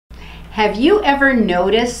Have you ever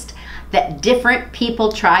noticed that different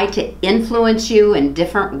people try to influence you in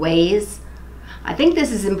different ways? I think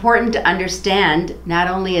this is important to understand not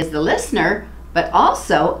only as the listener, but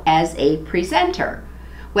also as a presenter.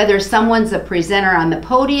 Whether someone's a presenter on the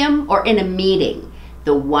podium or in a meeting,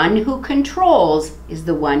 the one who controls is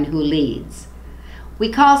the one who leads.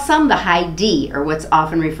 We call some the high D, or what's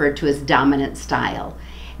often referred to as dominant style.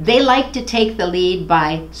 They like to take the lead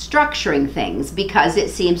by structuring things because it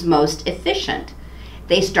seems most efficient.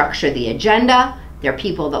 They structure the agenda. They're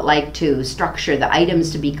people that like to structure the items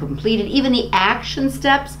to be completed, even the action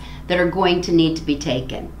steps that are going to need to be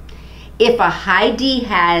taken. If a high D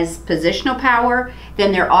has positional power,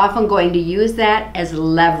 then they're often going to use that as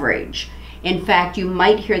leverage. In fact, you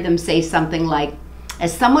might hear them say something like,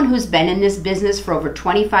 as someone who's been in this business for over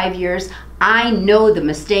 25 years, I know the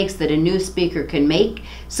mistakes that a new speaker can make,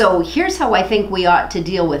 so here's how I think we ought to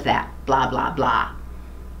deal with that, blah, blah, blah.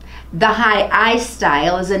 The high I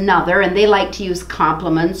style is another, and they like to use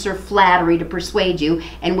compliments or flattery to persuade you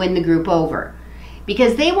and win the group over,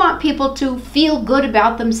 because they want people to feel good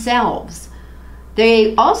about themselves.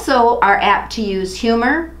 They also are apt to use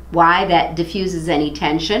humor. Why? That diffuses any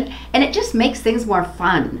tension, and it just makes things more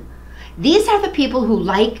fun. These are the people who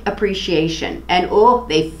like appreciation, and oh,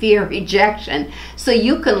 they fear rejection. So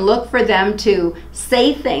you can look for them to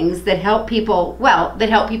say things that help people, that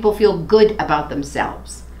help people feel good about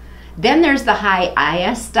themselves. Then there's the high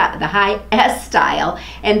S style,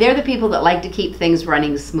 and they're the people that like to keep things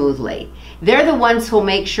running smoothly. They're the ones who'll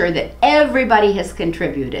make sure that everybody has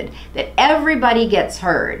contributed, that everybody gets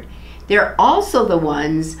heard. They're also the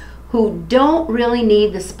ones who don't really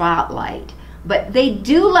need the spotlight, but they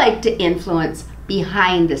do like to influence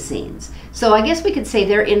behind the scenes. So I guess we could say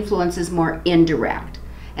their influence is more indirect.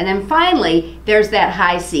 And then finally, there's that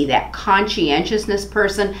high C, that conscientiousness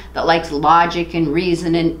person that likes logic and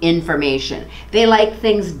reason and information. They like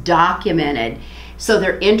things documented. So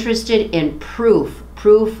they're interested in proof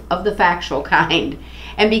of the factual kind.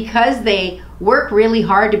 And because they work really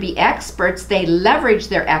hard to be experts, they leverage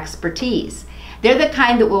their expertise. They're the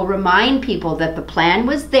kind that will remind people that the plan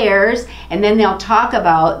was theirs, and then they'll talk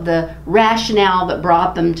about the rationale that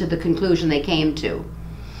brought them to the conclusion they came to.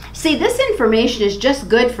 See, this information is just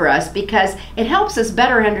good for us because it helps us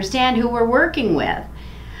better understand who we're working with.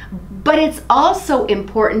 But it's also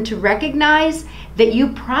important to recognize that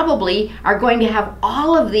you probably are going to have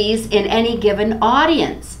all of these in any given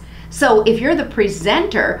audience. So if you're the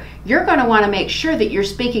presenter, you're going to want to make sure that you're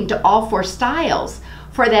speaking to all four styles.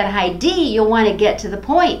 For that high D, you'll want to get to the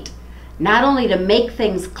point. Not only to make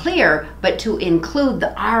things clear, but to include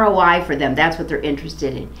the ROI for them. That's what they're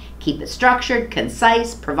interested in. Keep it structured,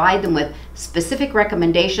 concise, provide them with specific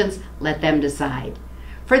recommendations, let them decide.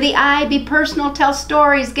 For the I, be personal, tell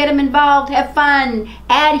stories, get them involved, have fun,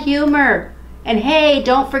 add humor. And hey,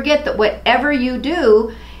 don't forget that whatever you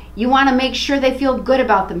do, you want to make sure they feel good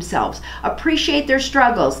about themselves. Appreciate their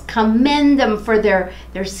struggles. Commend them for their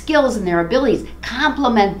skills and their abilities.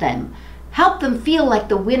 Compliment them. Help them feel like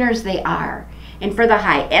the winners they are. And for the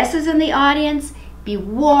high S's in the audience, be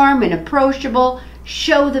warm and approachable.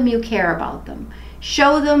 Show them you care about them.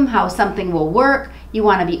 Show them how something will work. You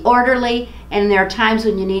want to be orderly, and there are times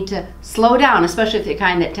when you need to slow down, especially if you're the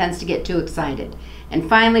kind that tends to get too excited. And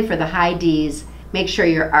finally, for the high D's, make sure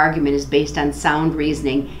your argument is based on sound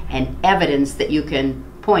reasoning and evidence that you can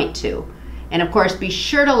point to. And of course, be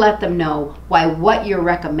sure to let them know why what you're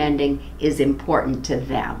recommending is important to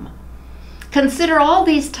them. Consider all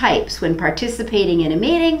these types when participating in a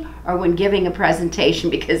meeting or when giving a presentation,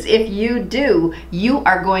 because if you do, you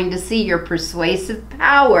are going to see your persuasive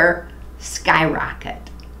power skyrocket.